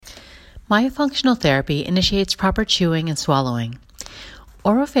Myofunctional therapy initiates proper chewing and swallowing.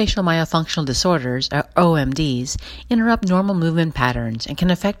 Orofacial myofunctional disorders, or OMDs, interrupt normal movement patterns and can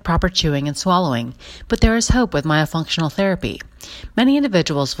affect proper chewing and swallowing, but there is hope with myofunctional therapy. Many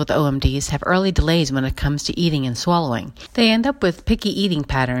individuals with OMDs have early delays when it comes to eating and swallowing. They end up with picky eating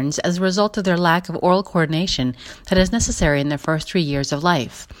patterns as a result of their lack of oral coordination that is necessary in their first 3 years of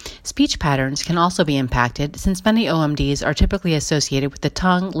life. Speech patterns can also be impacted since many OMDs are typically associated with the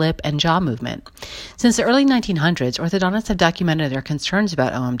tongue, lip, and jaw movement. Since the early 1900s, orthodontists have documented their concerns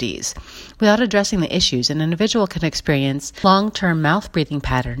about OMDs. Without addressing the issues, an individual can experience long-term mouth breathing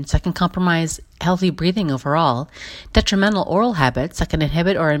patterns that can compromise healthy breathing overall, detrimental oral habits that can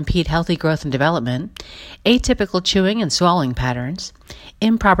inhibit or impede healthy growth and development, atypical chewing and swallowing patterns,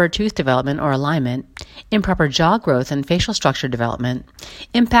 improper tooth development or alignment, improper jaw growth and facial structure development,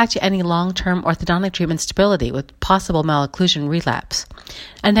 impact to any long-term orthodontic treatment stability with possible malocclusion relapse,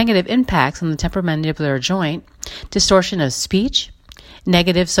 and negative impacts on the temporomandibular joint, distortion of speech,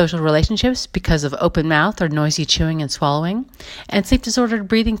 negative social relationships because of open mouth or noisy chewing and swallowing, and sleep-disordered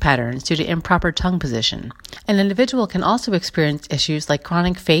breathing patterns due to improper tongue position. An individual can also experience issues like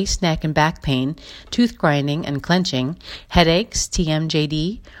chronic face, neck, and back pain, tooth grinding and clenching, headaches,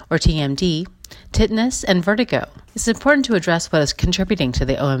 TMJD or TMD, tetanus, and vertigo. It's important to address what is contributing to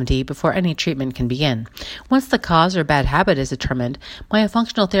the OMD before any treatment can begin. Once the cause or bad habit is determined,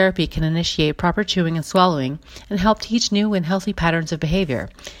 myofunctional therapy can initiate proper chewing and swallowing and help teach new and healthy patterns of behavior.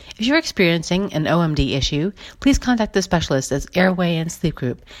 If you're experiencing an OMD issue, please contact the specialist at Airway and Sleep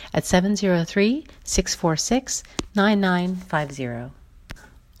Group at 703-646-9950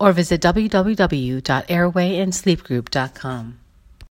 or visit www.airwayandsleepgroup.com.